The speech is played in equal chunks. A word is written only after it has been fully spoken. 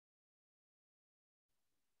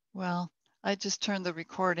Well, I just turned the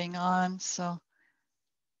recording on, so.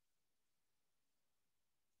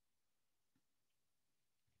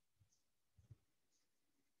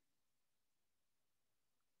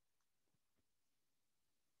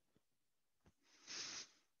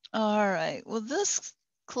 All right, well, this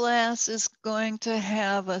class is going to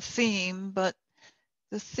have a theme, but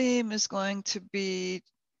the theme is going to be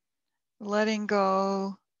letting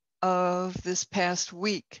go of this past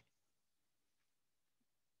week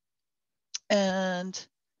and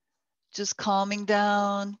just calming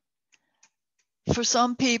down. For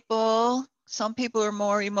some people are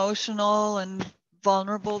more emotional and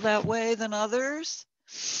vulnerable that way than others.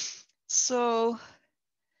 So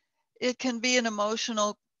it can be an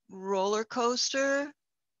emotional roller coaster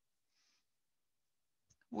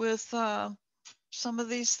with some of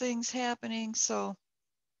these things happening. So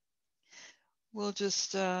we'll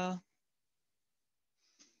just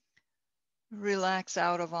relax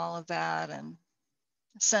out of all of that and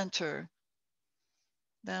center.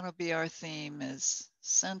 That'll be our theme, is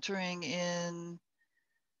centering in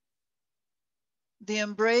the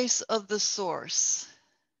embrace of the source.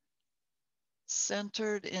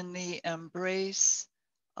 Centered in the embrace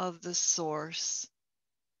of the source.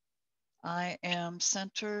 I am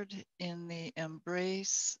centered in the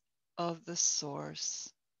embrace of the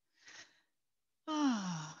source.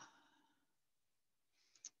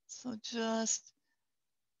 So just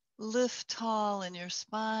lift tall in your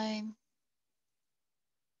spine.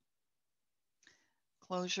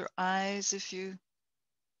 Close your eyes if you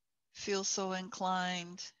feel so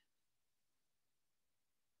inclined.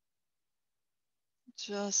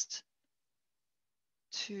 Just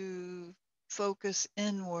to focus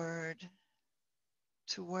inward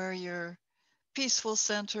to where your peaceful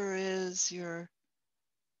center is, your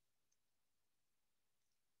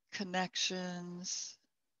connections,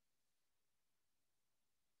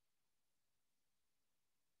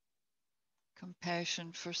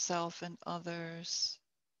 compassion for self and others.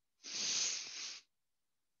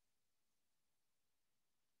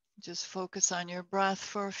 Just focus on your breath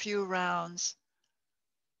for a few rounds.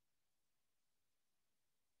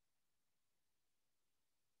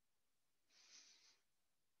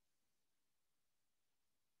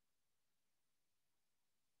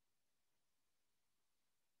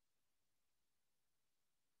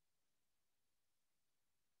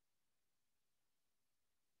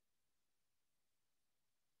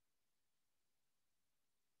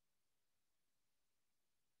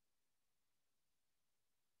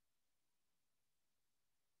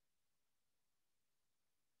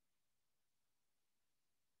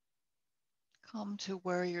 Come to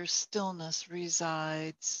where your stillness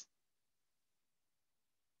resides.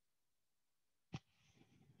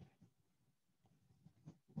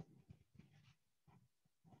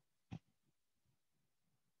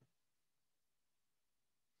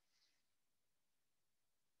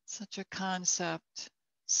 Such a concept,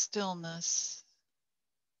 stillness.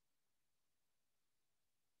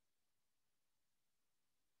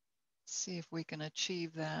 See if we can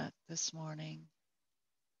achieve that this morning.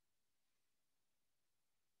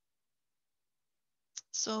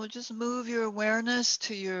 So just move your awareness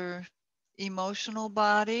to your emotional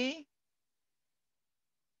body.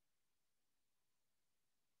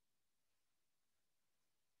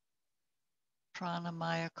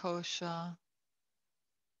 Pranamaya kosha.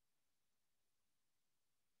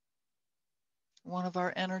 One of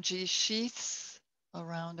our energy sheaths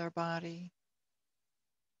around our body.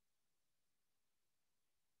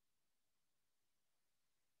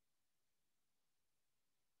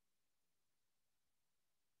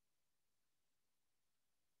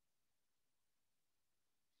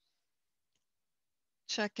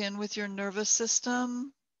 Check in with your nervous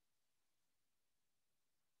system.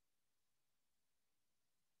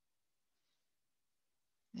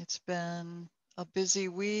 It's been a busy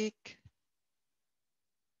week.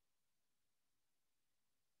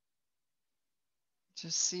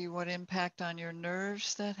 Just see what impact on your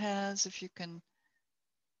nerves that has, if you can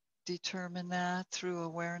determine that through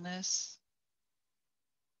awareness.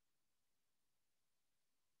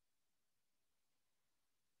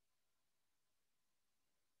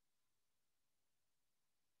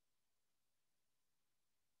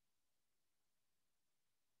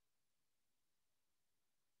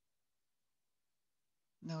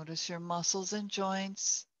 Notice your muscles and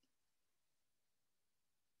joints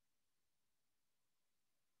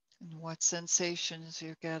and what sensations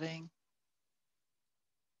you're getting.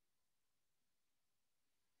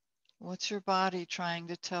 What's your body trying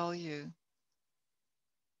to tell you?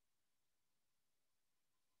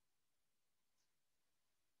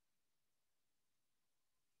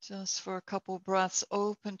 Just for a couple breaths,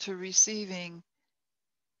 open to receiving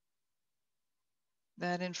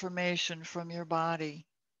that information from your body.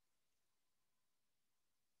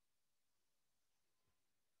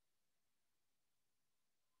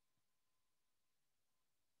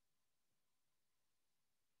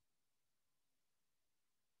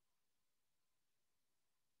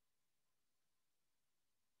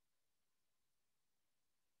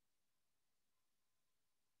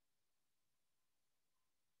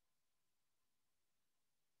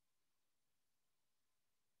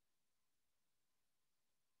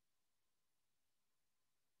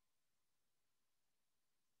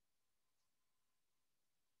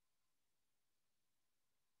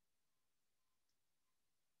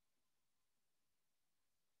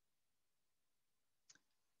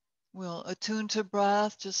 We'll attune to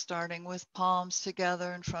breath, just starting with palms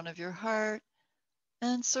together in front of your heart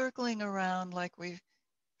and circling around like we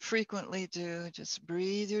frequently do. Just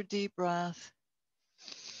breathe your deep breath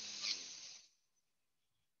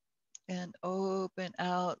and open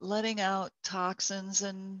out, letting out toxins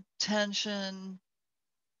and tension.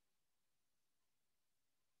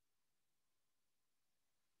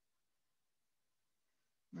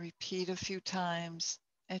 Repeat a few times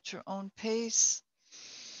at your own pace.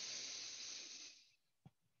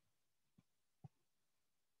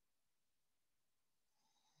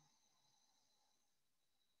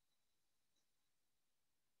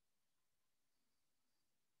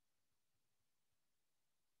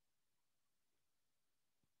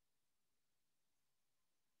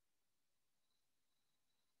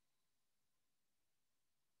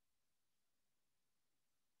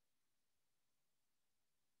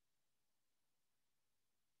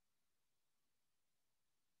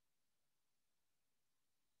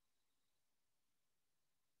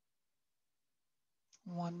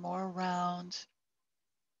 One more round.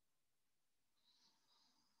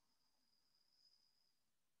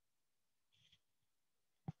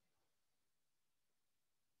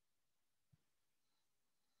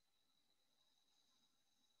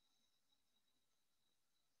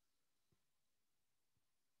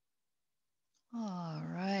 All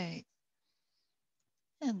right.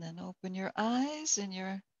 And then open your eyes and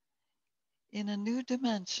you're in a new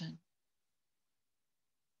dimension.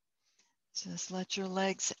 Just let your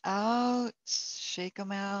legs out, shake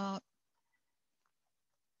them out.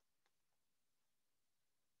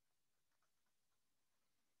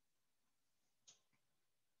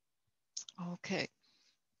 Okay.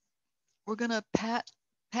 We're going to pat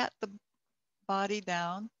the body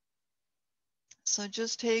down. So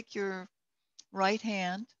just take your right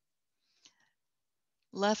hand,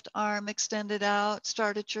 left arm extended out,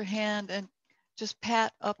 start at your hand and just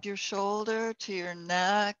pat up your shoulder to your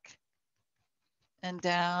neck and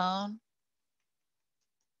down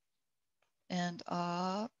and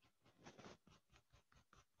up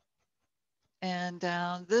and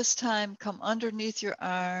down. This time come underneath your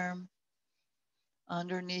arm,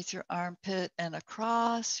 underneath your armpit and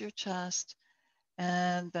across your chest,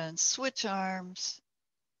 and then switch arms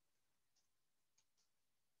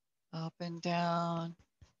up and down.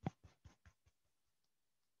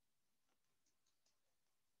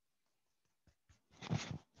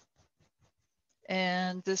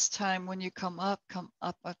 And this time when you come up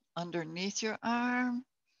underneath your armpit,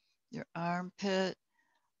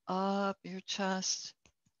 up your chest,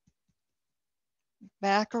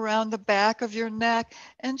 back around the back of your neck,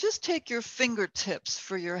 and just take your fingertips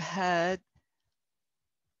for your head,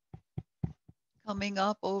 coming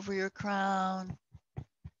up over your crown,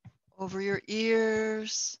 over your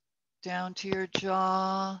ears, down to your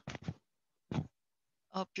jaw,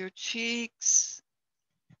 up your cheeks,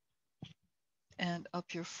 and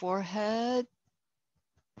up your forehead.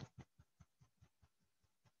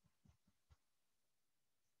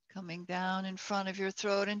 Coming down in front of your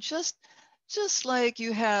throat, and just like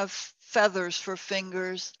you have feathers for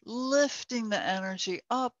fingers, lifting the energy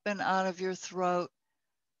up and out of your throat,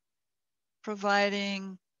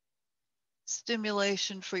 providing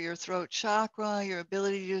stimulation for your throat chakra, your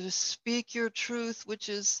ability to speak your truth, which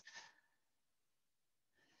is,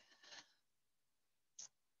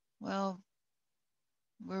 well,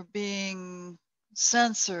 we're being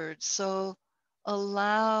censored. So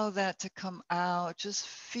allow that to come out. Just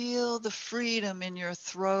feel the freedom in your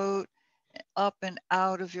throat, up and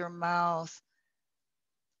out of your mouth.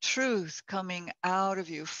 Truth coming out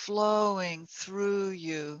of you, flowing through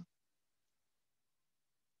you.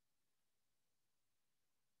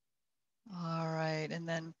 All right, and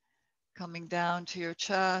then coming down to your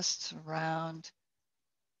chest, around,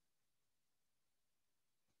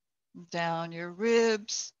 down your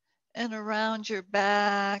ribs, and around your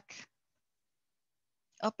back,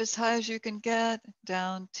 up as high as you can get,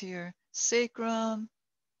 down to your sacrum,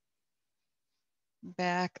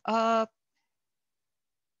 back up,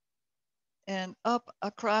 and up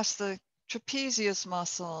across the trapezius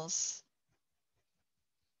muscles,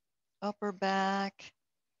 upper back,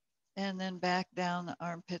 and then back down the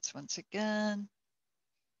armpits once again,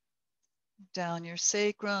 down your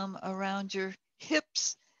sacrum, around your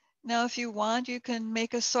hips. Now, if you want, you can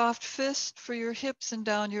make a soft fist for your hips and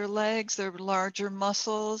down your legs. They're larger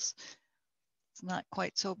muscles. It's not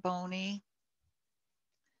quite so bony.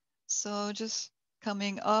 So just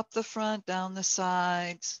coming up the front, down the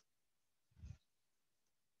sides,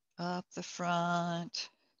 up the front,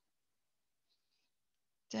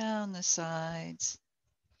 down the sides.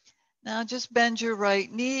 Now just bend your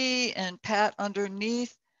right knee and pat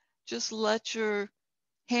underneath. Just let your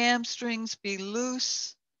hamstrings be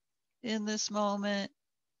loose in this moment.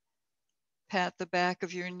 Pat the back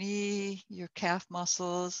of your knee, your calf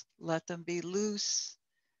muscles, let them be loose.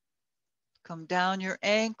 Come down your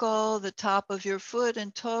ankle, the top of your foot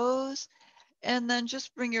and toes, and then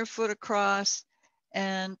just bring your foot across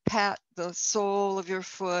and pat the sole of your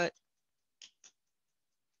foot.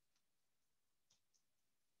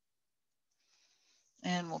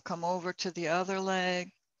 And we'll come over to the other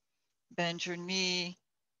leg, bend your knee,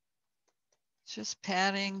 just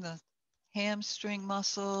patting the hamstring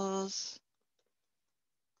muscles.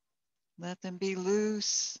 Let them be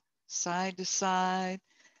loose, side to side,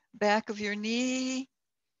 back of your knee,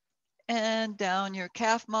 and down your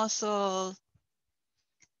calf muscle,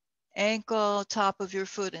 ankle, top of your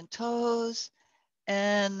foot and toes,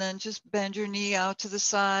 and then just bend your knee out to the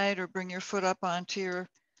side or bring your foot up onto your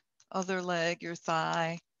other leg, your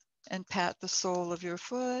thigh, and pat the sole of your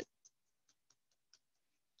foot.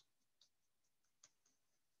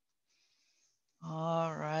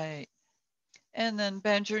 All right. And then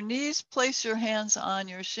bend your knees, place your hands on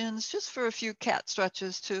your shins just for a few cat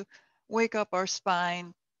stretches to wake up our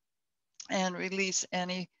spine and release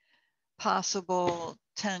any possible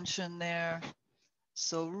tension there.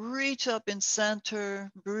 So reach up in center,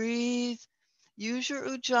 breathe. Use your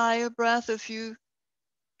Ujjayi breath if you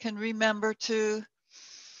can remember to.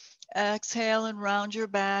 Exhale and round your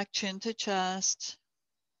back, chin to chest,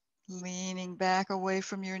 leaning back away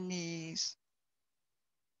from your knees.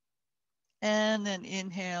 And then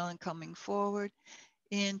inhale and coming forward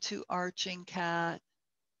into arching cat.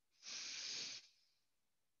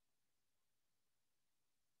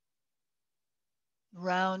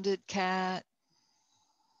 Rounded cat.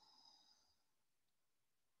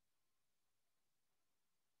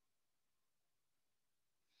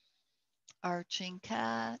 Arching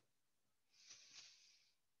cat.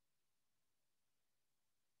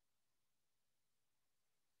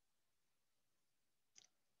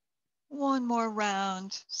 One more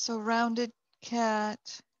round. So rounded cat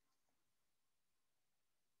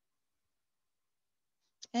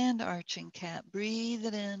and arching cat. Breathe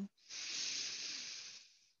it in.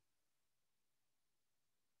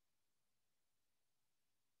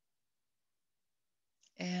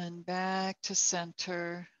 And back to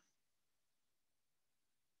center.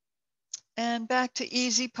 And back to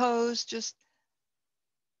easy pose, just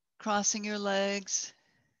crossing your legs.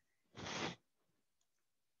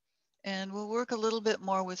 And we'll work a little bit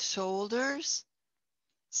more with shoulders.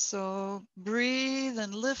 So breathe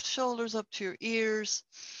and lift shoulders up to your ears.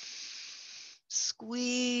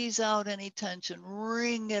 Squeeze out any tension,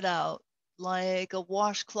 wring it out like a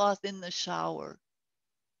washcloth in the shower.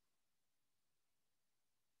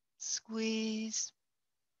 Squeeze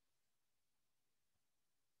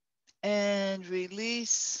and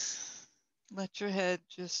release. Let your head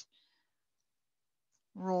just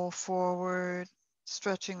roll forward,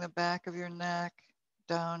 stretching the back of your neck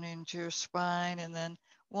down into your spine. And then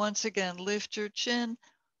once again, lift your chin,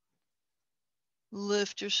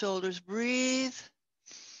 lift your shoulders, breathe.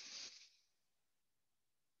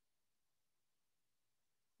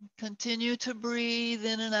 Continue to breathe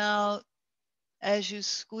in and out as you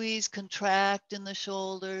squeeze, contract in the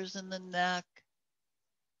shoulders and the neck.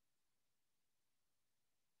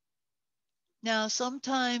 Now,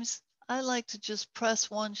 sometimes I like to just press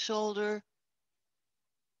one shoulder,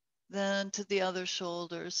 then to the other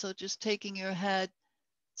shoulder. So just taking your head,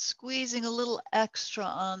 squeezing a little extra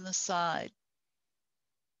on the side.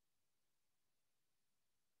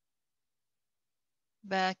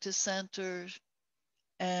 Back to center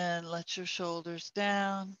and let your shoulders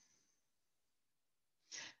down.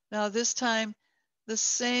 Now this time, the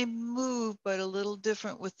same move, but a little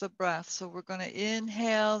different with the breath. So we're going to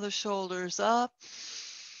inhale the shoulders up.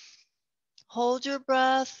 Hold your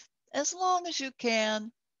breath as long as you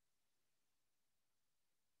can.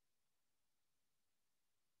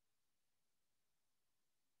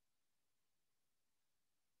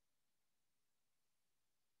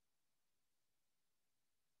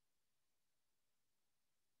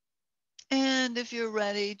 And if you're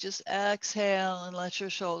ready, just exhale and let your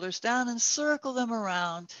shoulders down and circle them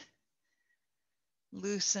around.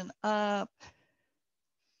 Loosen up.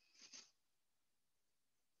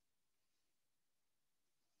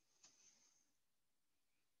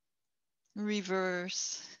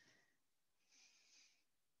 Reverse.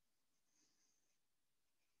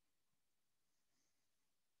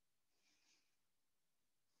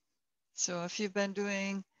 So if you've been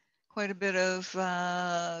doing quite a bit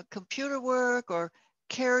of computer work or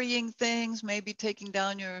carrying things, maybe taking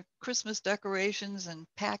down your Christmas decorations and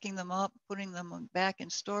packing them up, putting them back in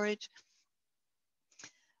storage,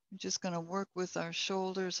 I'm just going to work with our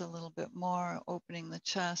shoulders a little bit more, opening the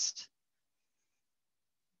chest.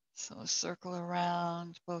 So circle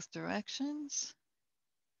around both directions.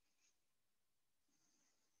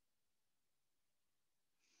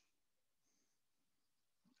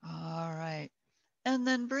 All right. And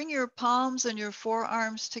then bring your palms and your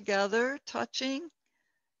forearms together, touching.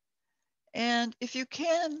 And if you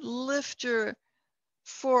can, lift your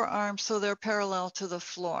forearms so they're parallel to the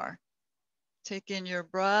floor. Take in your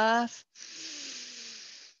breath.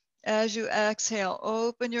 As you exhale,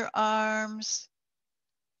 open your arms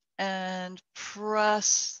and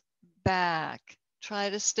press back.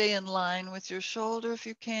 Try to stay in line with your shoulder if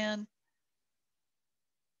you can.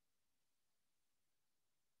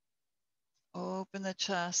 Open the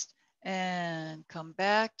chest and come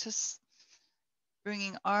back to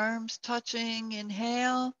bringing arms touching.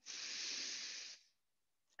 Inhale.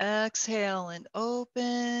 Exhale and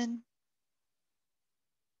open.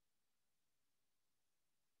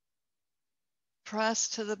 Press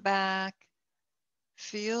to the back.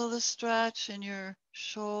 Feel the stretch in your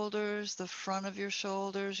shoulders, the front of your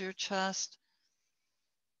shoulders, your chest.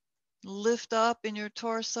 Lift up in your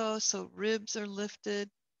torso so ribs are lifted.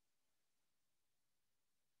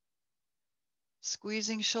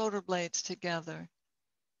 Squeezing shoulder blades together.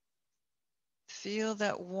 Feel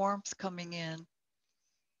that warmth coming in.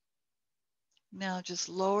 Now just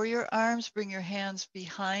lower your arms, bring your hands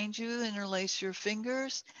behind you, interlace your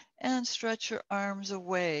fingers, and stretch your arms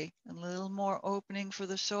away. A little more opening for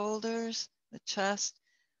the shoulders, the chest.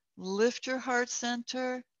 Lift your heart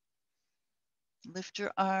center, lift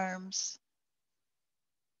your arms.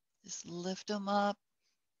 Just lift them up,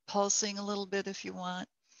 pulsing a little bit if you want.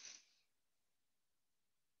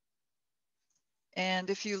 And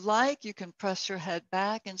if you like, you can press your head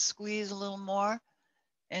back and squeeze a little more.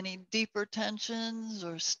 Any deeper tensions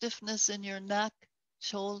or stiffness in your neck,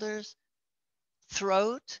 shoulders,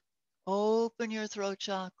 throat, open your throat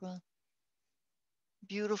chakra.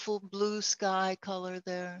 Beautiful blue sky color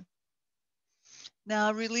there.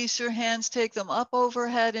 Now release your hands, take them up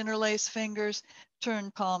overhead, interlace fingers,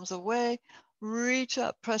 turn palms away, reach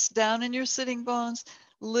up, press down in your sitting bones,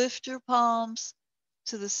 lift your palms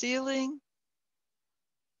to the ceiling,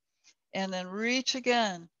 and then reach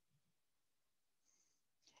again.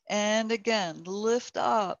 And again, lift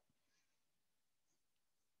up,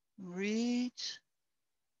 reach,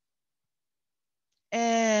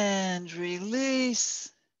 and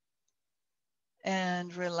release,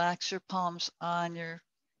 and relax your palms on your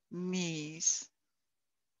knees.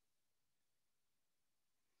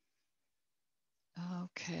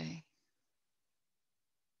 Okay.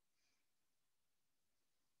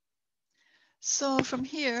 So from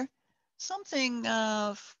here, something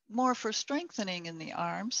more for strengthening in the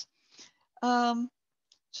arms.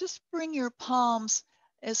 Just bring your palms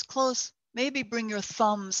as close, maybe bring your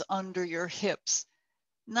thumbs under your hips,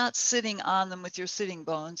 not sitting on them with your sitting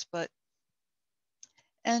bones,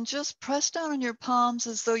 and just press down on your palms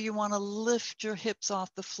as though you want to lift your hips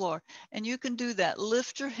off the floor. And you can do that.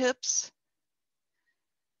 Lift your hips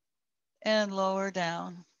and lower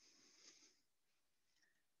down.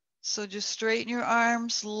 So just straighten your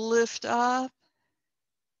arms, lift up.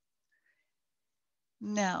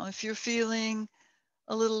 Now, if you're feeling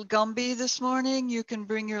a little Gumby this morning, you can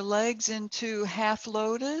bring your legs into half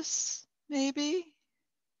lotus, maybe.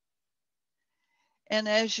 And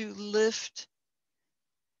as you lift,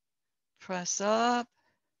 press up,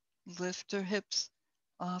 lift your hips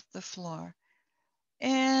off the floor.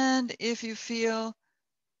 And if you feel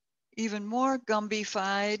even more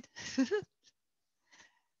Gumby-fied,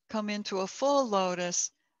 come into a full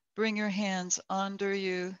lotus, bring your hands under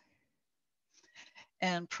you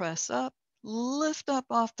and press up, lift up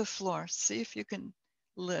off the floor. See if you can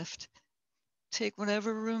lift. Take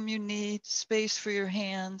whatever room you need, space for your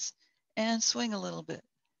hands, and swing a little bit.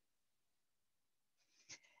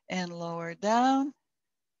 And lower down.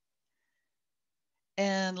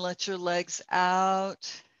 And let your legs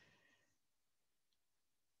out.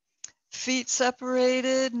 Feet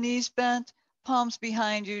separated, knees bent, palms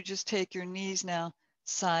behind you. Just take your knees now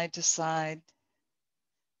side to side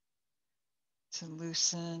to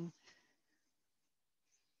loosen.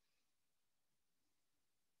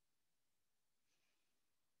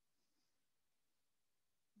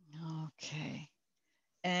 Okay.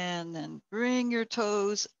 And then bring your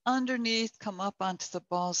toes underneath, come up onto the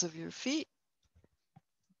balls of your feet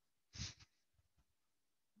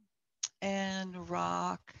and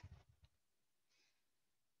rock.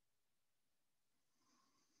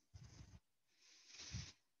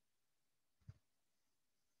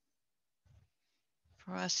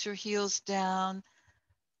 Press your heels down.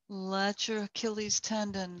 Let your Achilles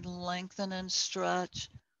tendon lengthen and stretch.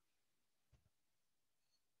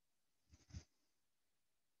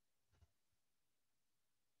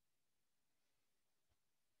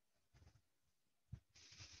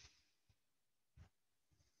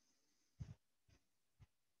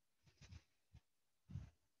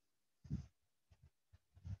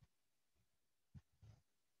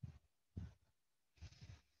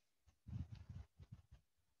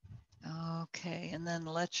 Okay, and then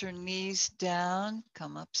let your knees down.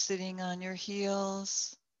 Come up sitting on your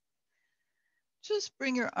heels. Just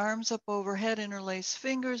bring your arms up overhead, interlace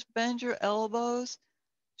fingers, bend your elbows.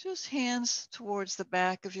 Just hands towards the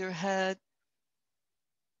back of your head.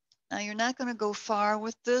 Now you're not going to go far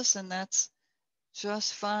with this, and that's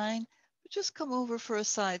just fine. But just come over for a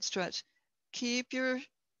side stretch. Keep your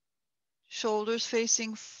shoulders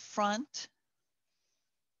facing front.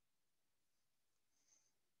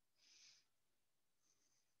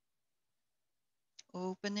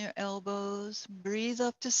 Open your elbows. Breathe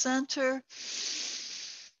up to center.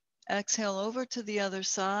 Exhale over to the other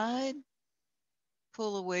side.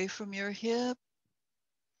 Pull away from your hip.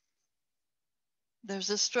 There's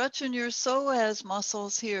a stretch in your psoas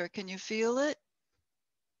muscles here. Can you feel it?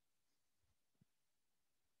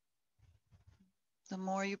 The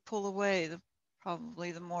more you pull away,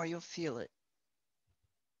 probably the more you'll feel it.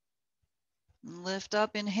 Lift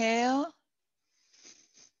up, inhale.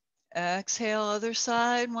 Exhale, other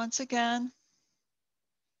side once again.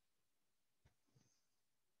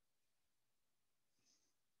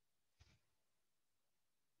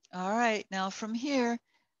 All right, now from here,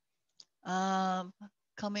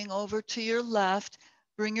 coming over to your left,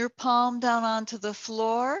 bring your palm down onto the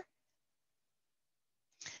floor.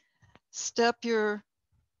 Step your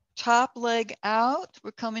top leg out.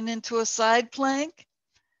 We're coming into a side plank.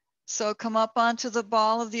 So come up onto the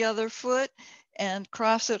ball of the other foot and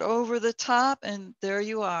cross it over the top, and there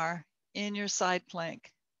you are in your side plank.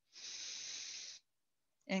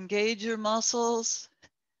 Engage your muscles.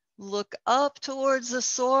 Look up towards the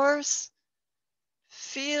source.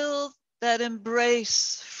 Feel that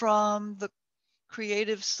embrace from the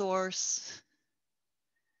creative source.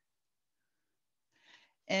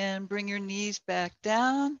 And bring your knees back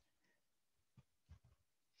down.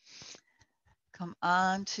 Come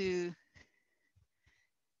on to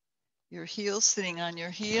your heels, sitting on your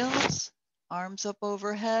heels. Arms up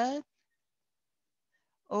overhead.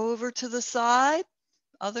 Over to the side,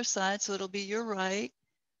 other side, so it'll be your right.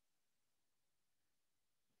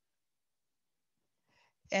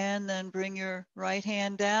 And then bring your right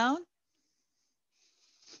hand down.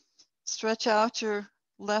 Stretch out your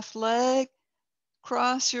left leg.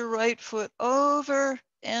 Cross your right foot over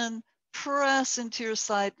and press into your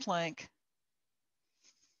side plank.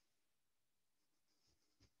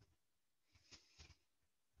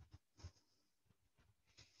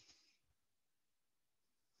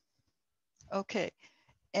 Okay,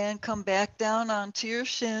 and come back down onto your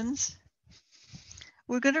shins.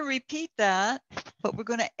 We're going to repeat that, but we're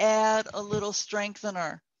going to add a little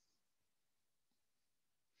strengthener.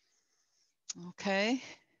 Okay.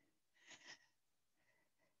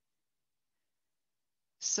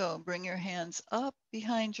 So bring your hands up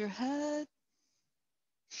behind your head.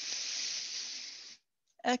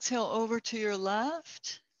 Exhale over to your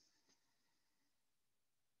left.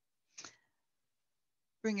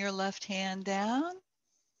 Bring your left hand down.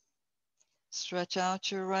 Stretch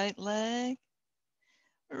out your right leg.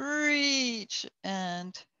 Reach,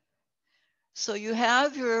 and so you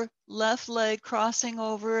have your left leg crossing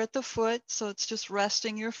over at the foot, so it's just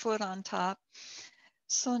resting your foot on top.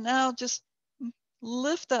 So now just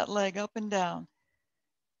lift that leg up and down.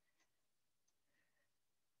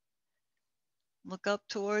 Look up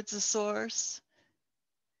towards the source.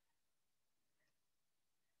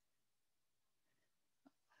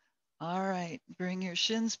 All right, bring your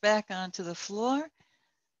shins back onto the floor,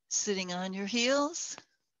 sitting on your heels.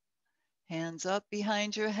 Hands up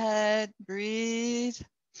behind your head, breathe.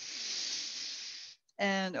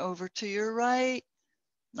 And over to your right.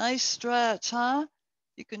 Nice stretch, huh?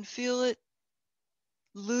 You can feel it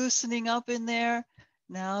loosening up in there.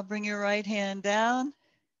 Now bring your right hand down,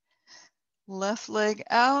 left leg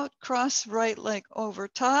out, cross right leg over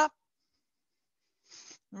top,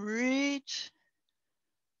 reach,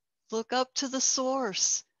 look up to the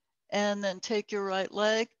source, and then take your right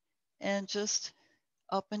leg and just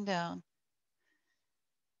up and down.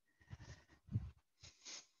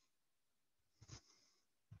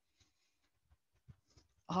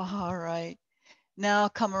 All right. Now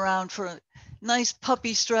come around for a nice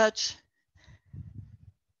puppy stretch.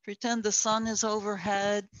 Pretend the sun is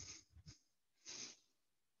overhead.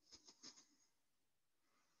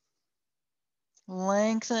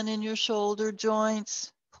 Lengthen in your shoulder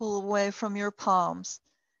joints. Pull away from your palms.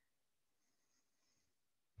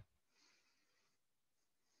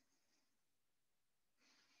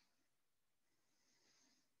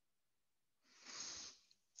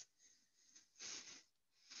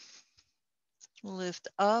 Lift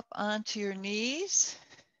up onto your knees.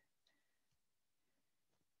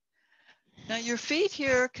 Now your feet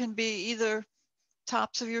here can be either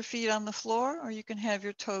tops of your feet on the floor, or you can have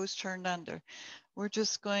your toes turned under. We're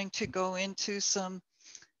just going to go into some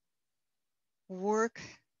work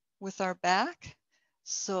with our back.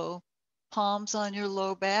 So palms on your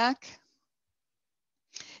low back.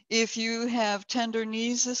 If you have tender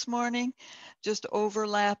knees this morning, just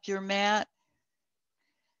overlap your mat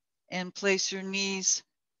and place your knees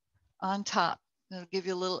on top. That'll give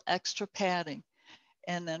you a little extra padding.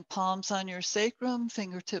 And then palms on your sacrum,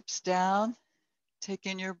 fingertips down. Take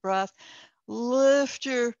in your breath. Lift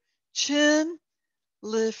your chin,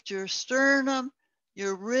 lift your sternum,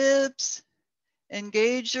 your ribs,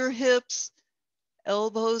 engage your hips,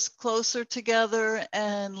 elbows closer together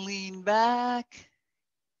and lean back.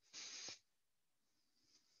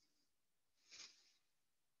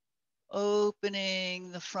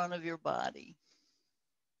 Opening the front of your body.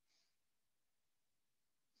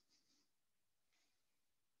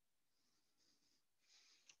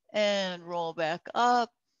 And roll back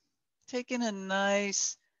up, taking a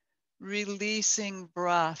nice releasing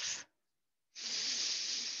breath.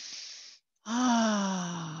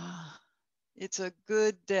 It's a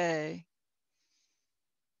good day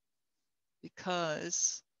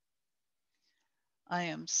because I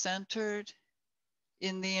am centered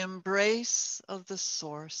in the embrace of the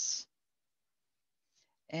source.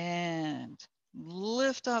 And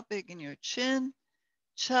lift up big in your chin,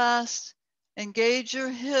 chest, engage your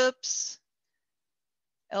hips,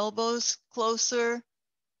 elbows closer,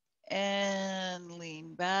 and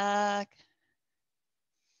lean back.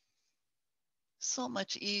 So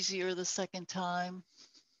much easier the second time.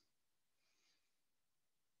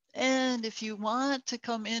 And if you want to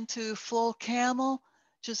come into full camel,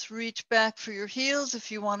 just reach back for your heels.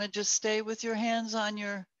 If you want to just stay with your hands on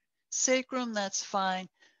your sacrum, that's fine.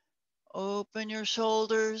 Open your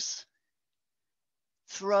shoulders,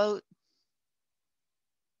 throat.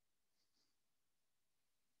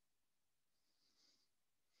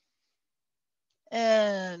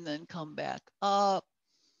 And then come back up.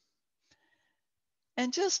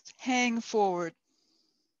 And just hang forward.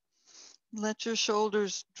 Let your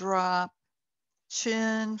shoulders drop,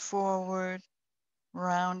 chin forward,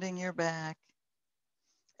 rounding your back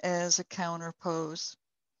as a counter pose.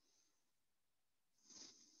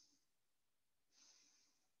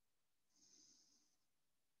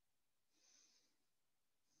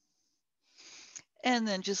 And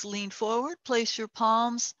then just lean forward, place your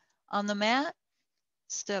palms on the mat,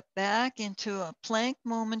 step back into a plank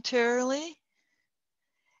momentarily,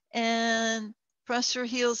 and press your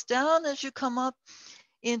heels down as you come up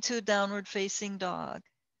into downward facing dog.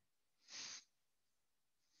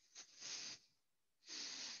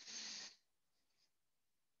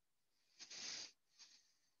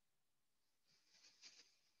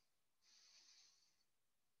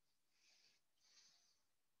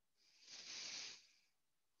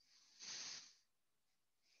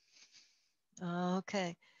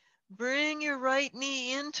 Okay, bring your right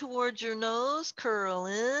knee in towards your nose, curl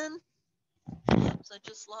in. Oops, I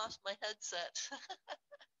just lost my headset.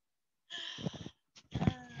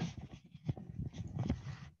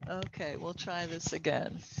 Okay, we'll try this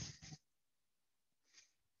again.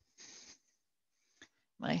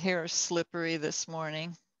 My hair is slippery this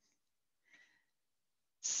morning.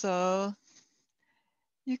 So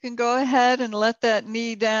you can go ahead and let that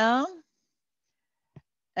knee down.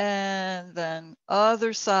 And then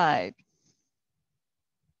other side.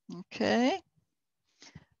 Okay.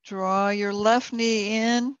 Draw your left knee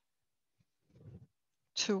in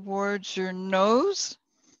towards your nose.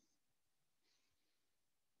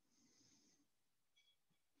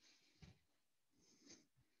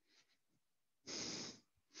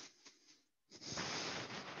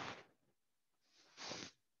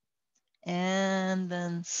 And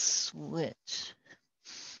then switch.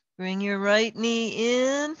 Bring your right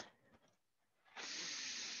knee in.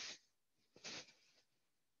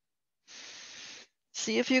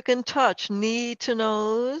 See if you can touch knee to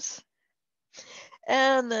nose.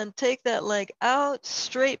 And then take that leg out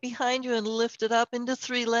straight behind you and lift it up into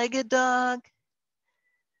three-legged dog.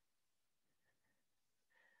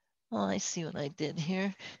 Oh, I see what I did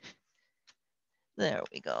here. There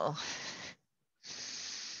we go.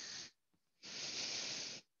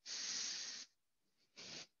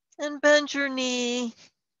 And bend your knee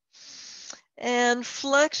and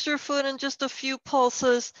flex your foot in just a few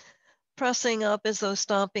pulses, pressing up as though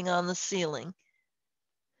stomping on the ceiling.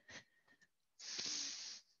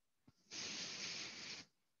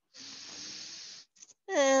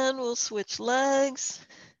 And we'll switch legs.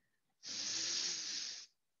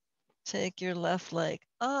 Take your left leg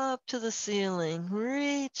up to the ceiling.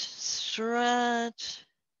 Reach, stretch.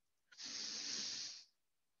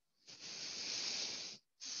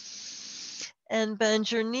 And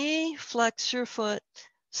bend your knee, flex your foot,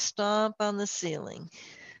 stomp on the ceiling.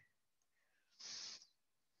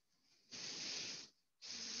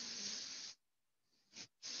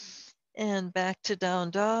 And back to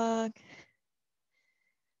down dog.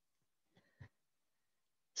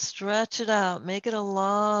 Stretch it out. Make it a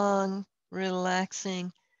long,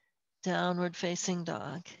 relaxing, downward facing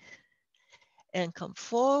dog. And come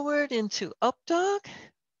forward into up dog,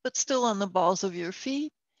 but still on the balls of your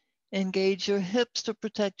feet. Engage your hips to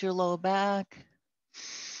protect your low back.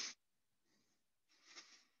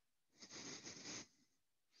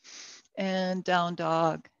 And down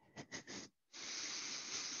dog.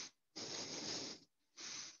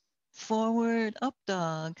 Forward up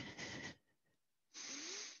dog.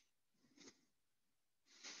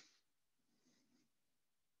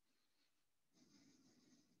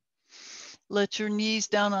 Let your knees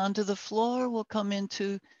down onto the floor. We'll come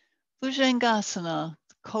into Bhujangasana,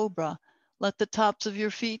 Cobra. Let the tops of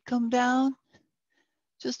your feet come down.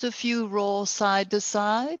 Just a few rolls side to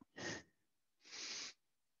side.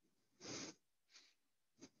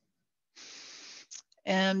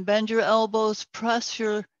 And bend your elbows, press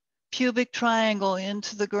your pubic triangle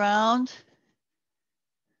into the ground.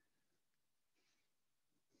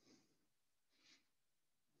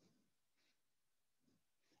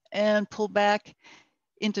 And pull back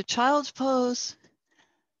into child's pose,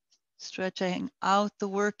 stretching out the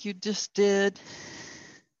work you just did.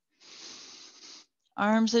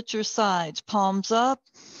 Arms at your sides, palms up.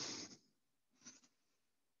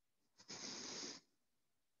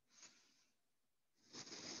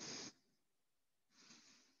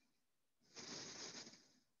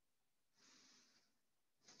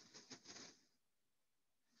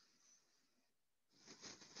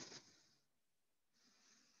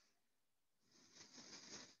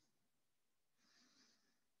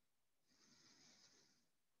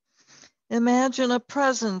 Imagine a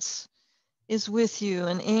presence is with you,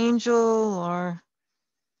 an angel or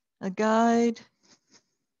a guide.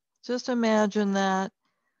 Just imagine that.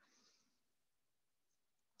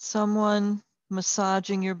 Someone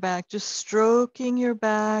massaging your back, just stroking your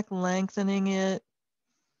back, lengthening it,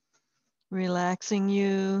 relaxing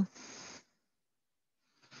you.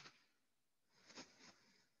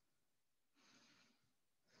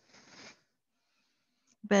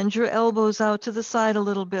 Bend your elbows out to the side a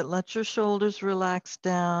little bit. Let your shoulders relax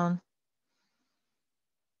down.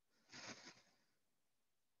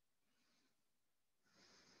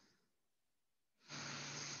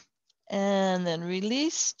 And then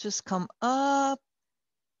release, just come up,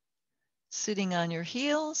 sitting on your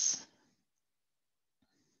heels.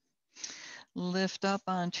 Lift up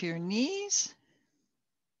onto your knees.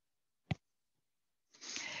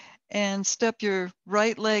 And step your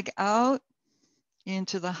right leg out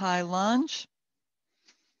into the high lunge.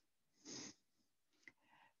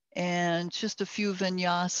 And just a few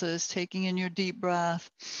vinyasas, taking in your deep breath.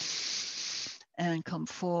 And come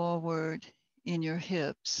forward in your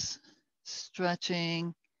hips,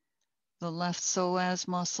 stretching the left psoas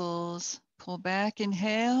muscles. Pull back,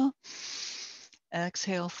 inhale.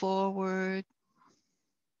 Exhale forward.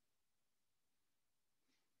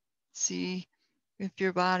 See if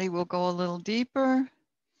your body will go a little deeper.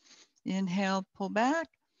 Inhale, pull back.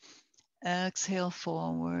 Exhale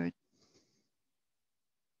forward.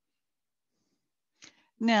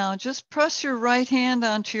 Now just press your right hand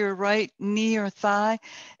onto your right knee or thigh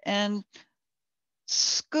and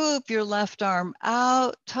scoop your left arm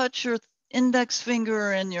out. Touch your index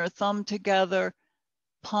finger and your thumb together.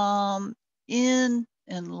 Palm in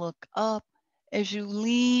and look up as you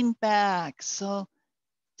lean back. So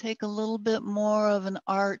take a little bit more of an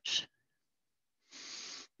arch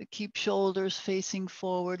But keep shoulders facing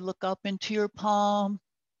forward. Look up into your palm.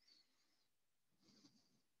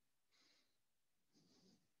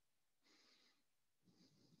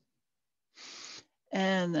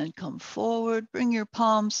 And then come forward. Bring your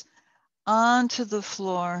palms onto the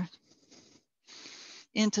floor.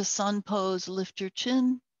 Into sun pose. Lift your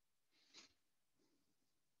chin.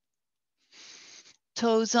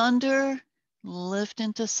 Toes under. Lift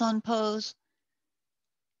into sun pose.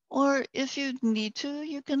 Or if you need to,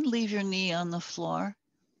 you can leave your knee on the floor.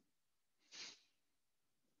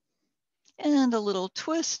 And a little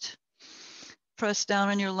twist. Press down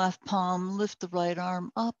on your left palm, lift the right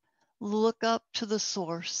arm up, look up to the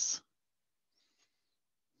source.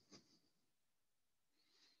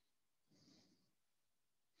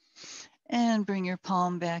 And bring your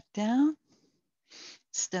palm back down.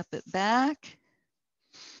 Step it back.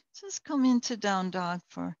 Just come into down dog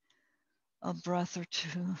for a breath or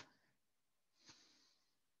two.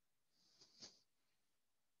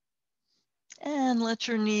 And let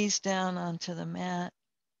your knees down onto the mat.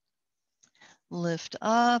 Lift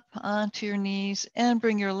up onto your knees and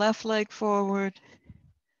bring your left leg forward.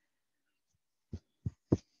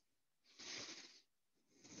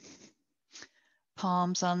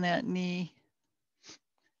 Palms on that knee.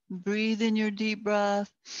 Breathe in your deep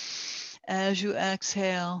breath. As you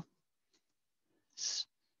exhale,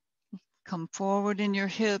 come forward in your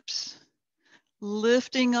hips,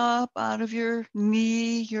 lifting up out of your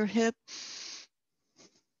knee, your hip.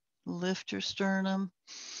 Lift your sternum.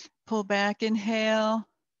 Pull back, inhale.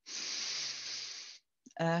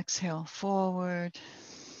 Exhale forward.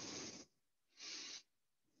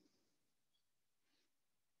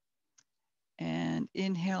 And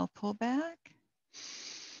inhale, pull back.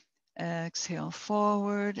 Exhale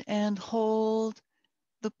forward and hold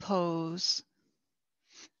the pose,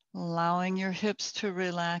 allowing your hips to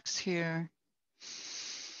relax here.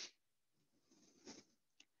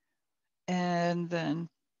 And then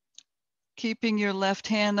keeping your left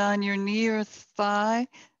hand on your knee or thigh,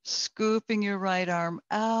 scooping your right arm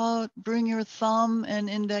out, bring your thumb and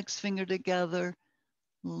index finger together,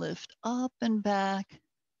 lift up and back,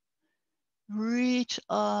 reach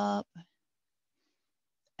up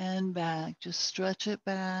and back, just stretch it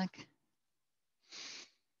back.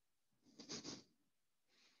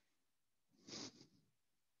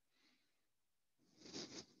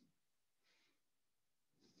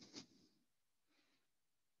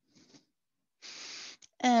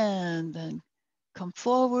 And then come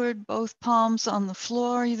forward, both palms on the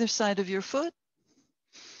floor, either side of your foot.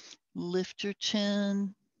 Lift your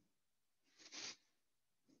chin.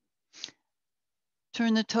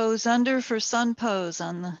 Turn the toes under for sun pose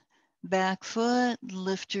on the back foot.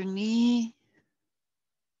 Lift your knee.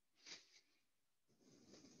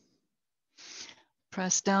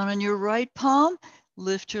 Press down on your right palm.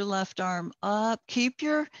 Lift your left arm up. Keep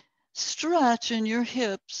your stretch in your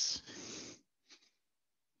hips.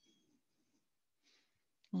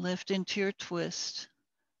 Lift into your twist.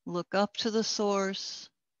 Look up to the source.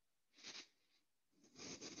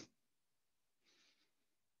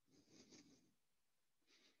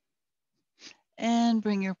 And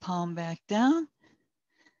bring your palm back down.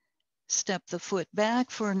 Step the foot back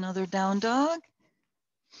for another down dog.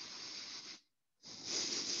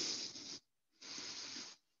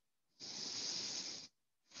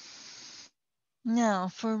 Now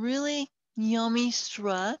for really yummy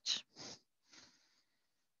stretch,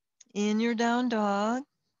 in your down dog,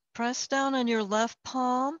 press down on your left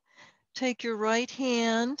palm, take your right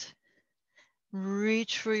hand,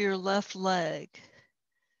 reach for your left leg.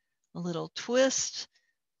 A little twist,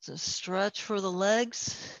 it's a stretch for the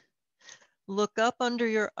legs. Look up under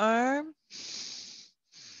your arm,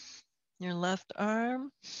 your left arm.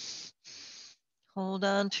 Hold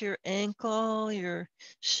on to your ankle, your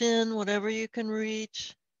shin, whatever you can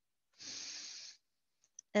reach.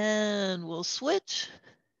 And we'll switch.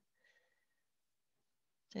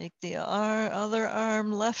 Take the other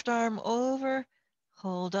arm, left arm over.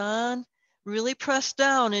 Hold on. Really press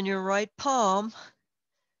down in your right palm.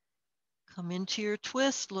 Come into your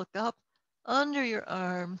twist. Look up under your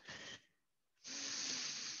arm.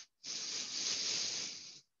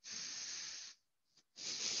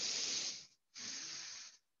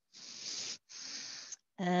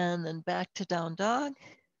 And then back to down dog.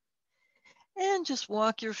 And just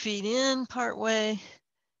walk your feet in part way.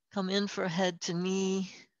 Come in for head to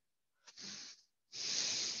knee.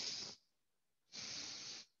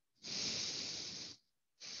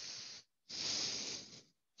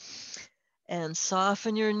 And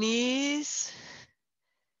soften your knees.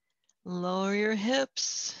 Lower your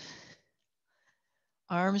hips.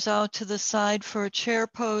 Arms out to the side for a chair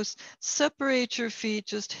pose. Separate your feet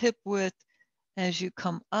just hip width as you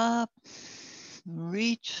come up.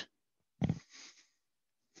 Reach.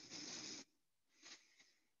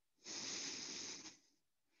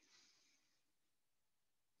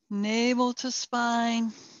 Navel to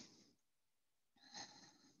spine.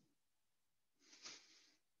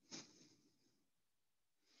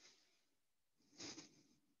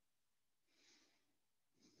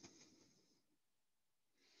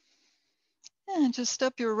 And just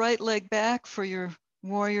step your right leg back for your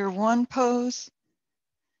warrior one pose.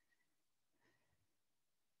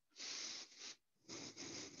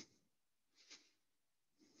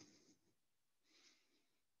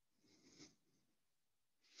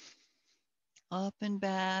 Up and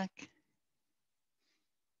back.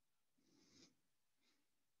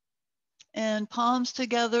 And palms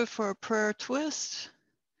together for a prayer twist.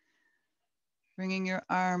 Bringing your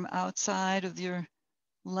arm outside of your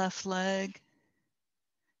left leg.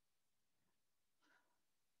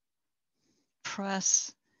 Press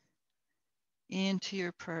into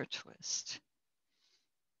your prayer twist.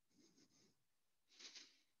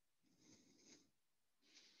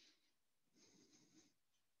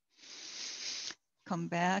 Come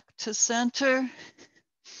back to center.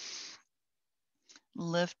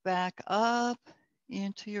 Lift back up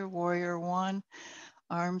into your warrior one.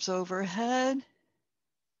 Arms overhead.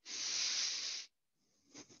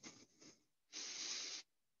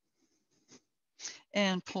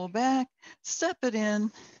 And pull back. Step it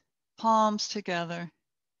in. Palms together.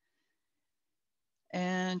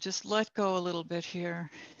 And just let go a little bit here.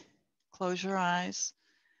 Close your eyes.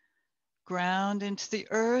 Ground into the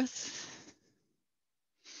earth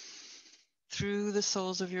through the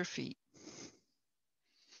soles of your feet.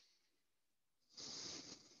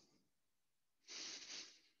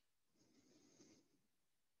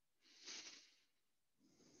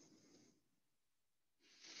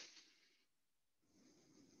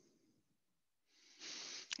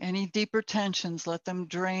 Any deeper tensions, let them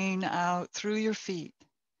drain out through your feet.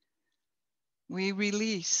 We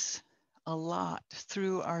release a lot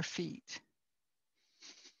through our feet.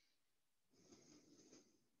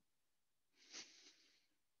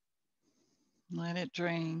 Let it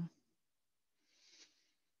drain.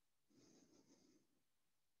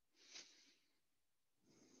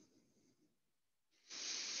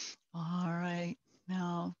 All right,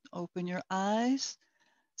 now open your eyes,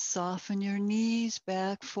 soften your knees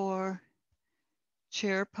back for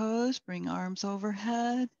chair pose, bring arms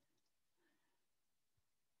overhead.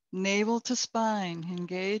 Navel to spine,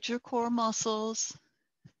 engage your core muscles,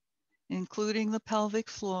 including the pelvic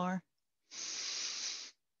floor.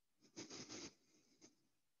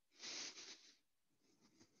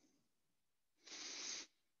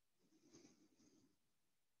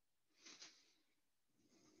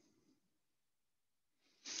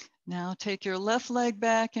 Now take your left leg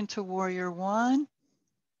back into warrior one.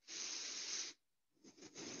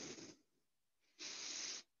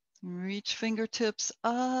 Reach fingertips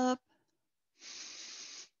up.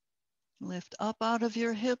 Lift up out of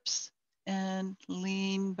your hips and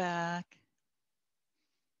lean back.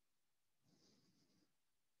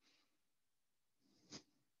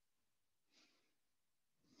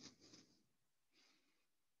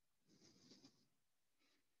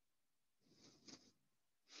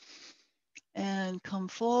 And come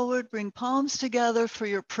forward, bring palms together for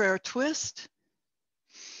your prayer twist.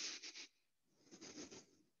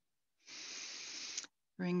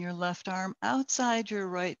 Bring your left arm outside your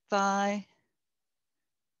right thigh.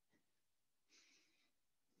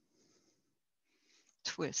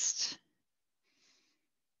 Twist.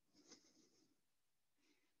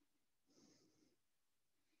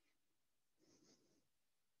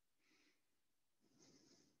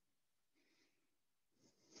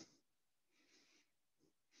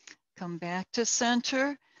 Come back to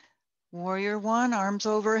center. Warrior one, arms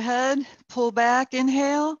overhead. Pull back,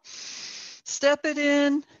 inhale. Step it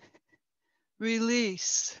in.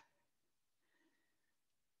 Release.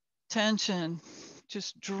 Tension.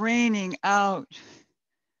 Just draining out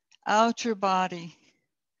your body.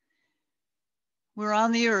 We're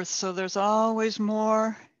on the earth, so there's always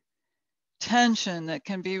more tension that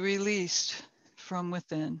can be released from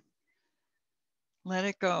within. Let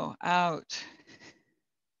it go out,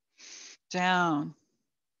 down.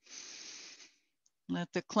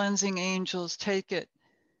 Let the cleansing angels take it.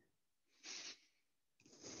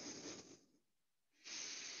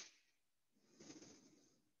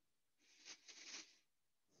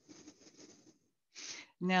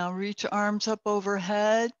 Now reach arms up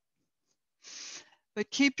overhead,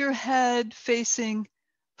 but keep your head facing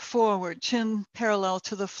forward, chin parallel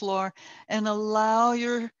to the floor, and allow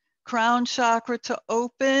your crown chakra to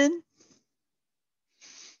open,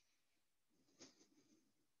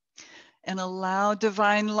 and allow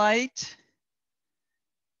divine light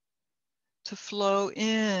to flow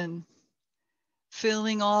in,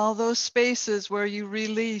 filling all those spaces where you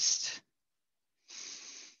released.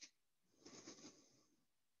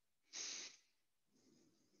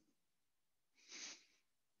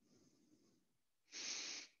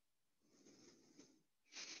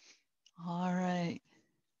 All right.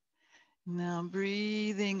 Now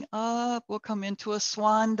breathing up, we'll come into a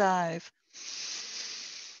swan dive.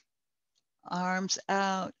 Arms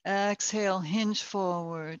out, exhale, hinge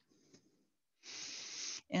forward.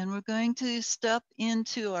 And we're going to step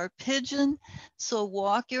into our pigeon. So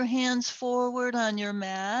walk your hands forward on your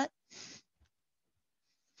mat.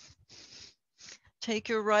 Take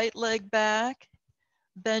your right leg back,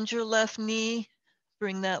 bend your left knee,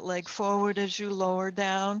 bring that leg forward as you lower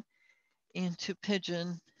down into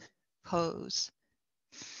pigeon pose.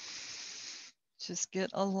 Just get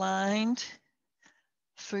aligned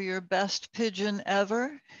for your best pigeon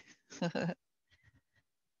ever.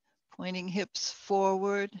 Pointing hips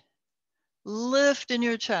forward, lift in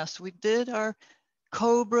your chest. We did our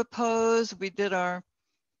cobra pose, we did our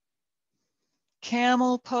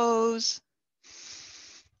camel pose.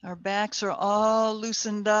 Our backs are all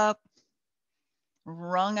loosened up,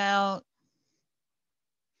 wrung out.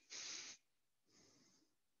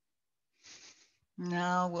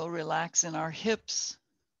 Now we'll relax in our hips.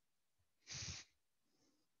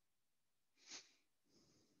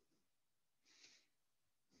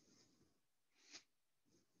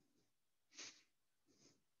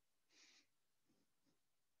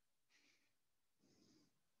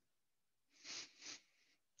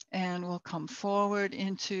 And we'll come forward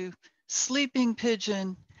into sleeping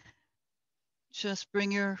pigeon. Just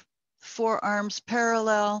bring your forearms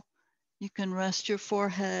parallel. You can rest your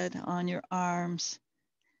forehead on your arms.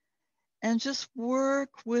 And just work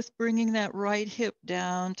with bringing that right hip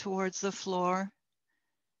down towards the floor.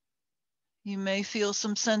 You may feel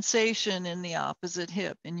some sensation in the opposite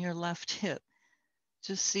hip, in your left hip.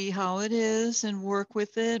 Just see how it is and work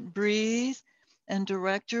with it. Breathe and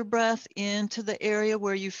direct your breath into the area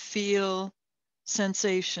where you feel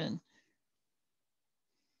sensation,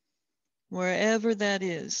 wherever that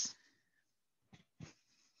is.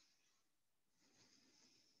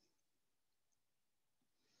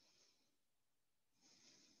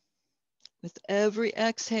 With every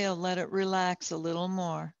exhale, let it relax a little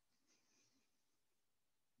more.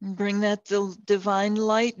 And bring that divine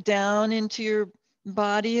light down into your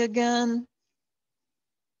body again.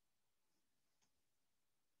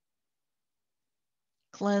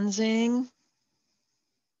 Cleansing,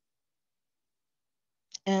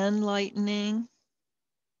 enlightening.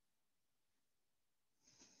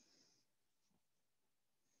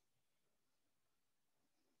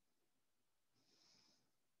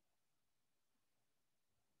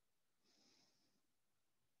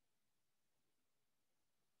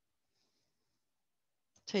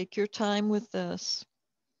 Take your time with this.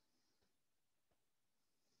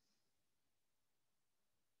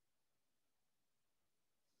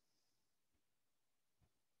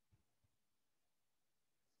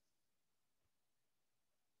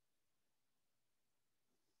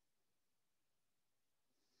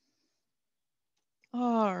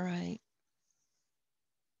 All right.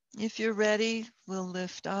 If you're ready, we'll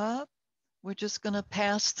lift up. We're just going to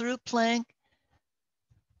pass through plank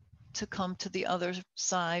to come to the other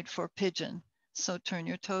side for pigeon. So turn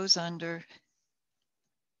your toes under,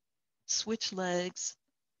 switch legs,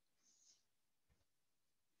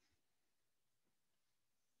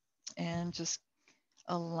 and just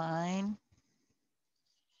align.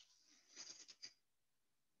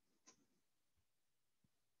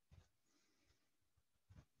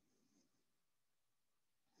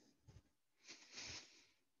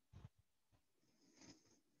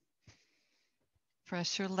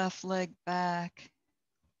 Press your left leg back.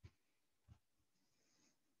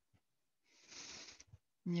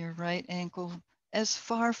 Your right ankle as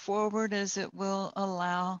far forward as it will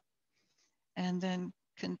allow. And then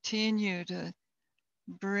continue to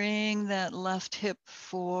bring that left hip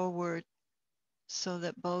forward so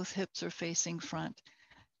that both hips are facing front.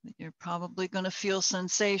 You're probably going to feel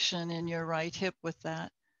sensation in your right hip with that,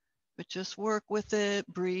 but just work with it,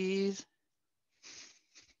 breathe,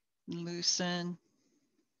 loosen,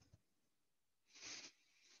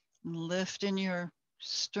 lift in your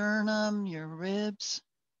sternum, your ribs,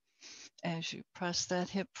 as you press that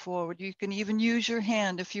hip forward. You can even use your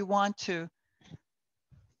hand if you want to.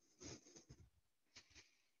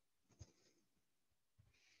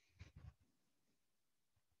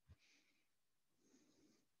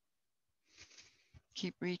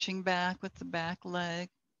 Keep reaching back with the back leg.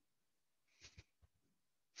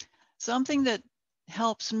 Something that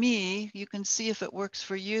helps me, you can see if it works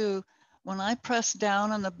for you, when I press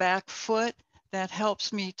down on the back foot, that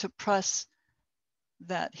helps me to press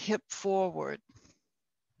that hip forward.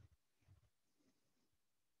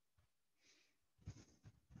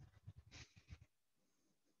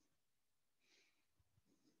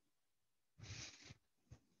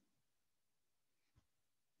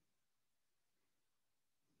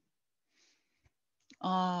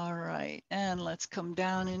 All right, and let's come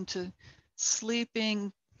down into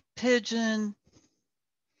sleeping pigeon.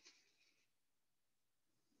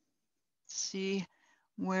 See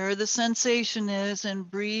where the sensation is and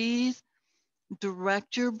breathe.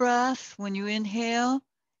 Direct your breath when you inhale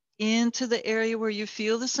into the area where you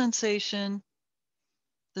feel the sensation,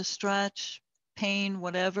 the stretch, pain,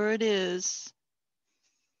 whatever it is.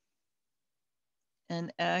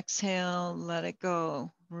 And exhale, let it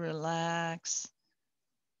go. Relax.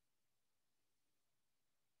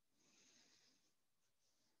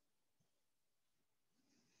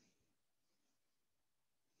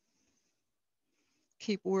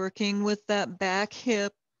 Keep working with that back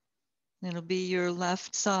hip. It'll be your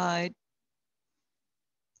left side.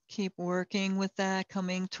 Keep working with that,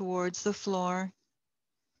 coming towards the floor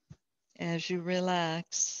as you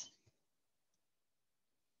relax.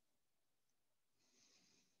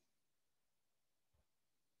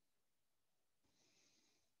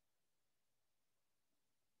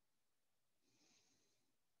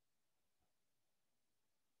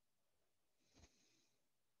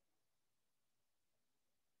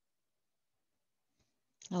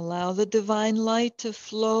 Allow the divine light to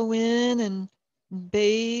flow in and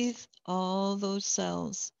bathe all those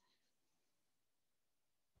cells,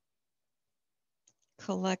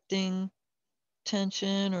 collecting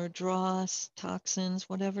tension or dross, toxins,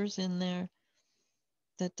 whatever's in there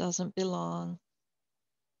that doesn't belong.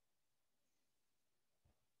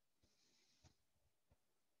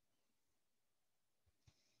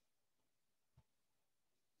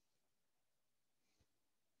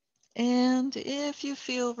 And if you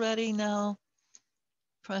feel ready now,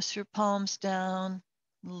 press your palms down,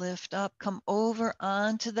 lift up, come over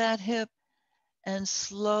onto that hip, and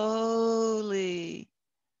slowly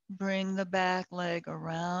bring the back leg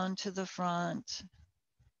around to the front.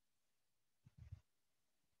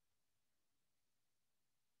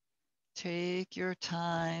 Take your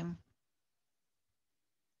time.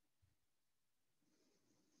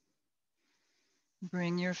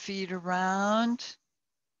 Bring your feet around,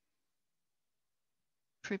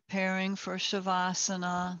 preparing for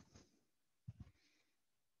Shavasana.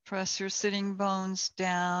 Press your sitting bones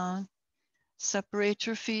down. Separate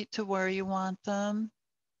your feet to where you want them.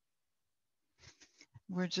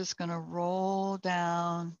 We're just going to roll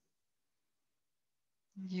down.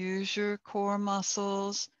 Use your core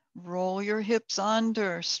muscles. Roll your hips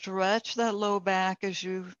under. Stretch that low back as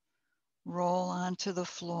you roll onto the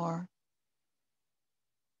floor.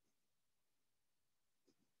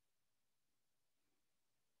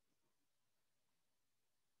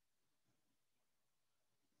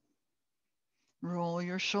 Roll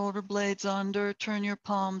your shoulder blades under. Turn your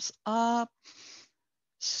palms up.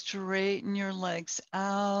 Straighten your legs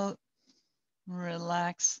out.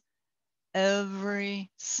 Relax every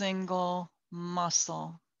single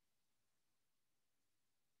muscle.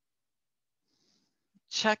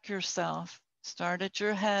 Check yourself. Start at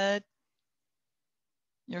your head,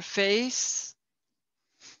 your face.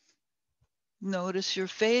 Notice your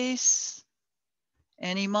face.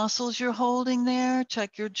 Any muscles you're holding there.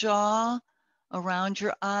 Check your jaw, around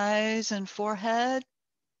your eyes and forehead.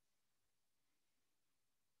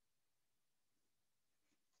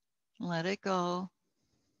 Let it go.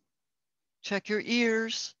 Check your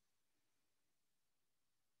ears,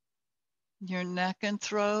 your neck and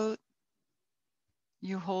throat.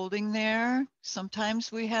 You holding there.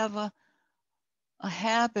 Sometimes we have a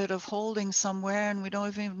habit of holding somewhere and we don't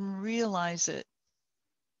even realize it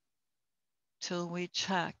till we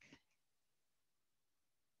check.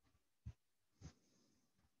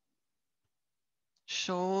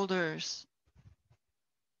 Shoulders.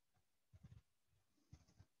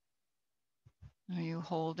 Are you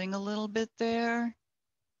holding a little bit there?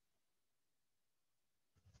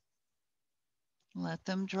 Let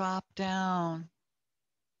them drop down.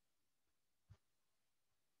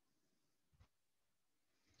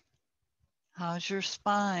 How's your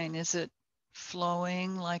spine? Is it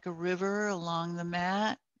flowing like a river along the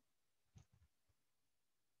mat?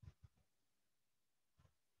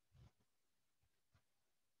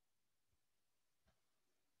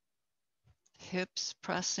 Hips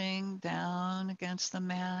pressing down against the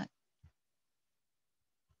mat.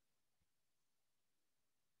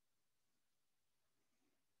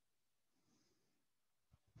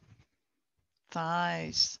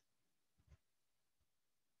 thighs,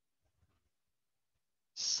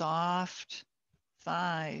 soft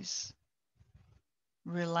thighs,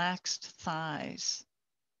 relaxed thighs,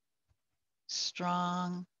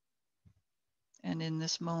 strong, and in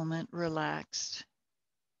this moment, relaxed.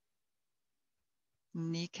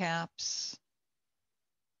 Kneecaps,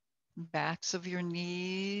 backs of your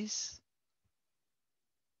knees,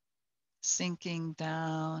 sinking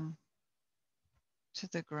down to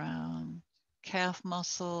the ground. Calf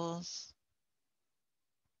muscles,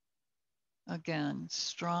 again,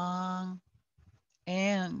 strong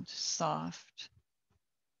and soft.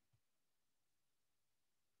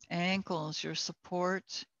 Ankles, your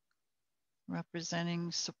support,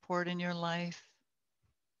 representing support in your life.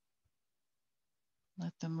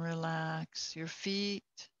 Let them relax. Your feet.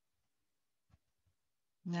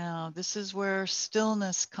 Now, this is where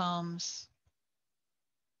stillness comes.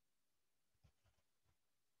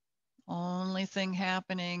 Only thing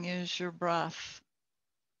happening is your breath.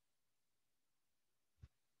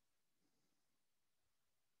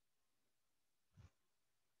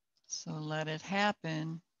 So let it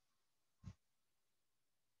happen.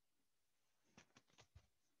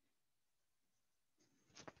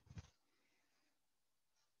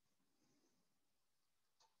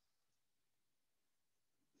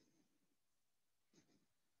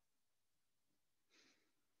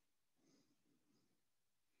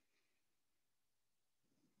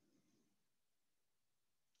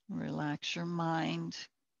 Relax your mind.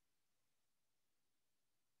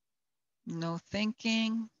 No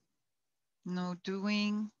thinking, no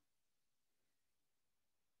doing.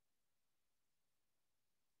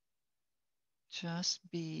 Just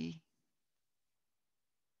be.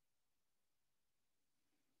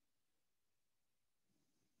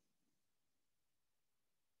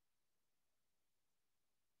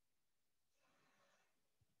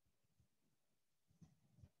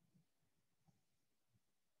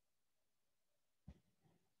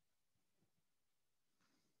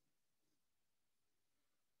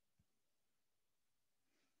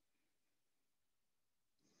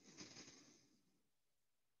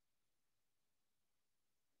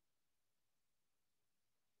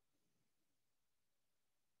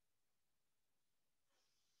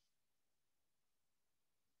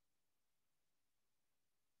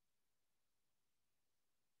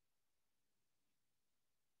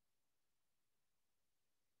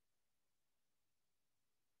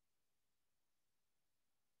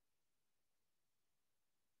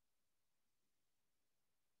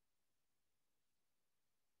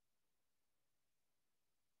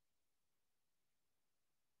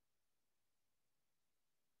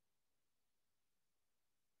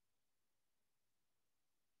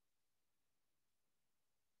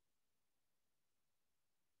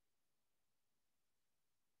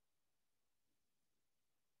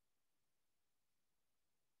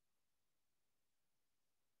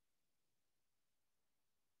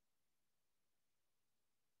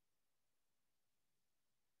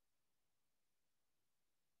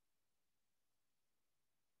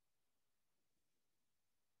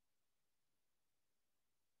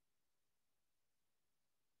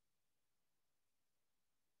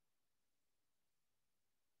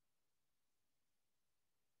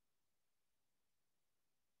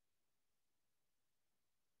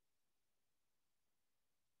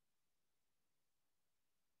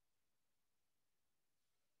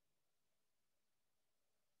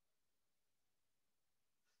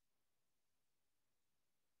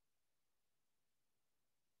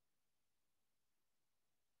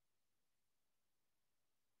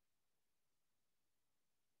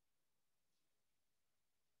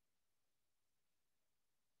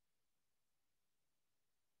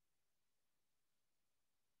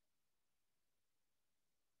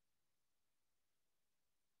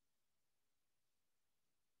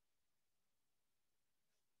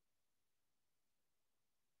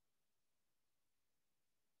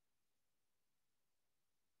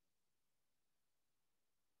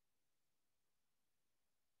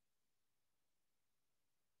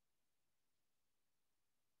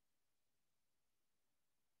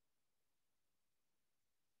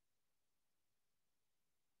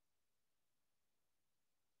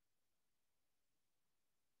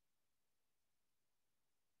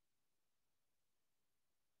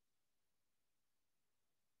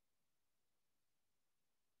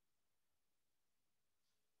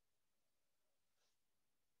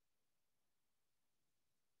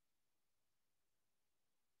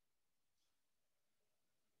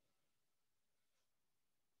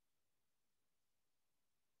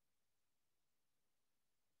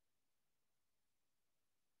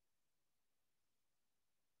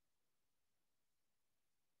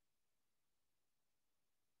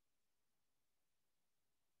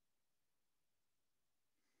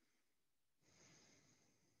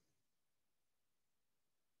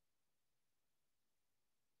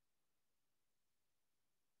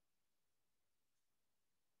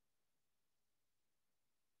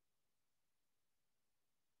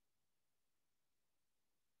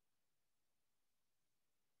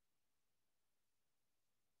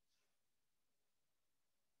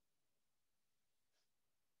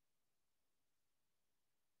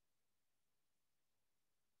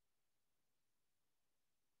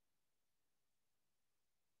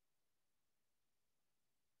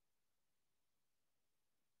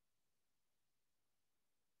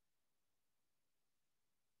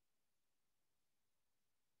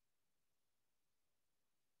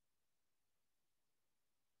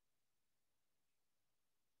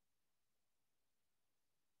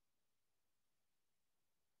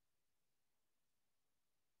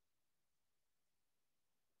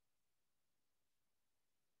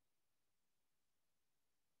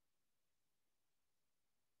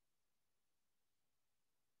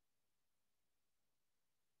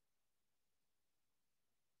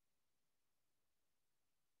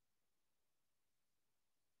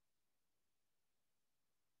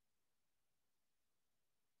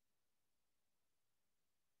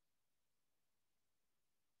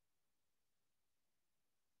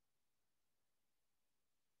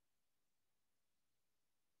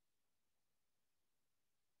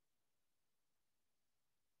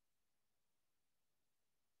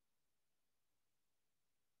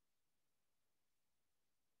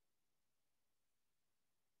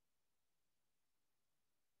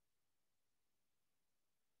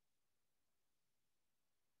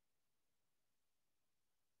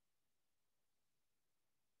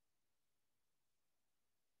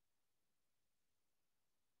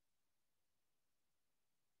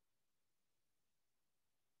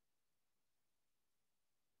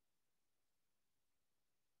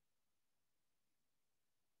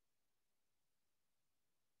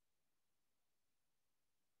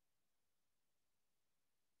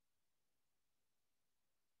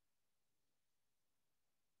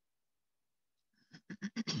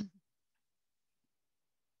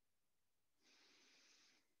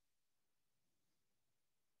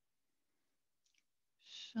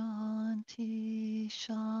 Shanti,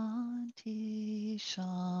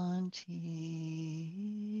 Shanti.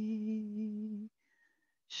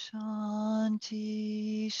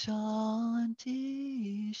 Shanti,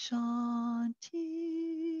 Shanti, Shanti.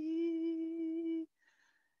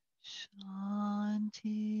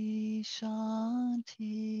 Shanti,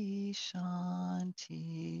 Shanti, Shanti.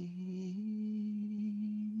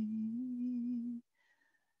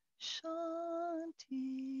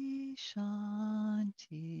 Shanti,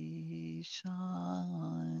 Shanti,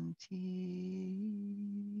 Shanti.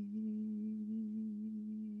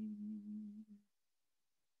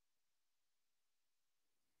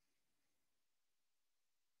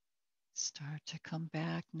 Start to come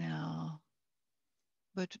back now,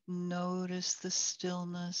 but notice the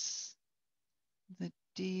stillness, the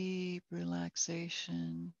deep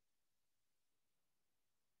relaxation.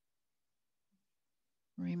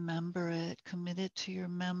 Remember it, commit it to your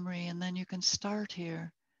memory, and then you can start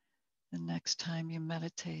here the next time you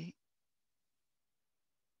meditate.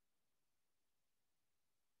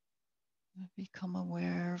 Become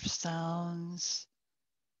aware of sounds,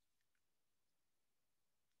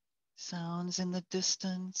 sounds in the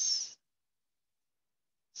distance,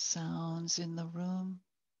 sounds in the room,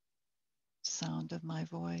 sound of my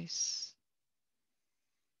voice.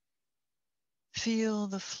 Feel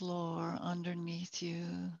the floor underneath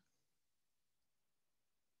you.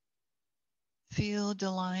 Feel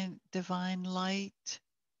divine light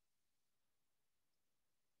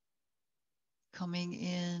coming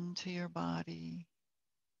into your body.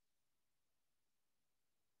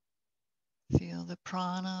 Feel the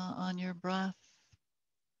prana on your breath.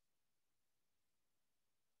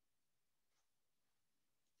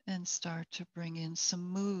 And start to bring in some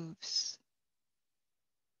moves.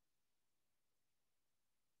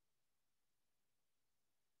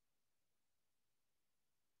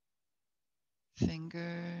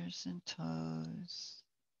 Fingers and toes.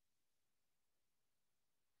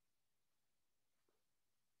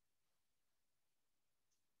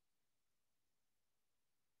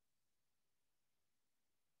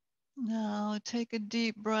 Now take a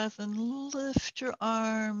deep breath and lift your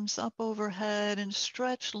arms up overhead and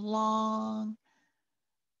stretch long.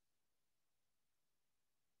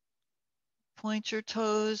 Point your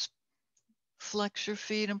toes, flex your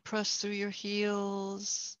feet and press through your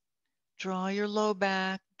heels. Draw your low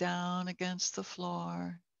back down against the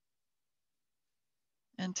floor.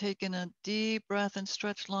 And take in a deep breath and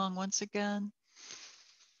stretch long once again.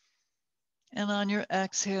 And on your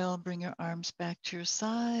exhale, bring your arms back to your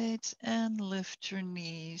sides and lift your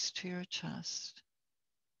knees to your chest.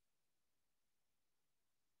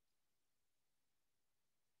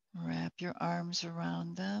 Wrap your arms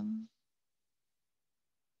around them.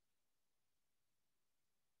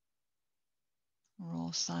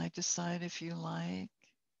 Roll side to side if you like.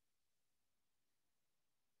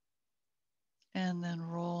 And then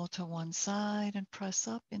roll to one side and press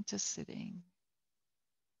up into sitting.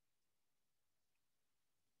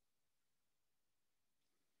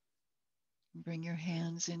 Bring your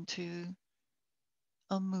hands into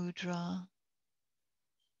a mudra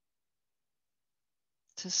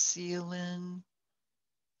to seal in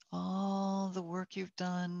all the work you've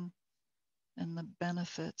done and the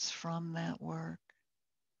benefits from that work.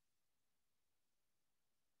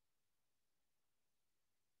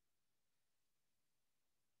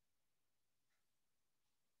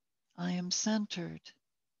 I am centered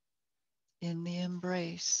in the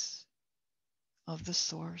embrace of the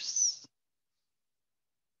source.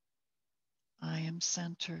 I am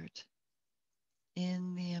centered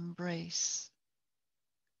in the embrace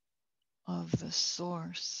of the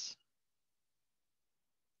source.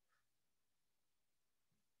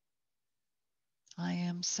 I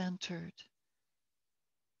am centered.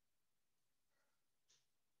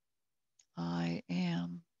 I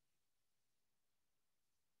am.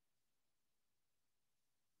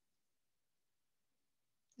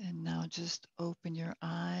 And now just open your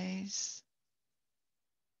eyes.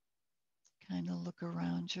 Kind of look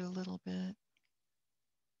around you a little bit.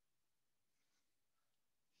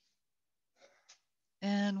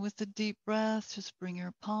 And with a deep breath, just bring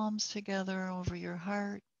your palms together over your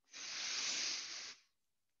heart.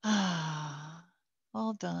 Ah,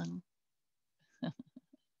 all done.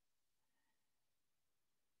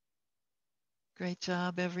 Great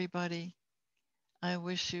job, everybody. I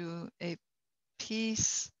wish you a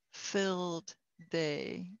peace-filled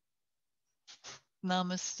day.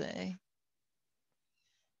 Namaste.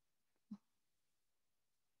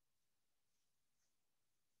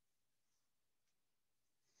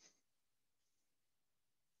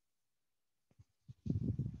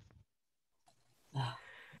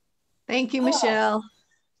 Thank you, Michelle.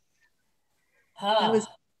 That was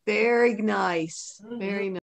very nice. Mhm. Very nice.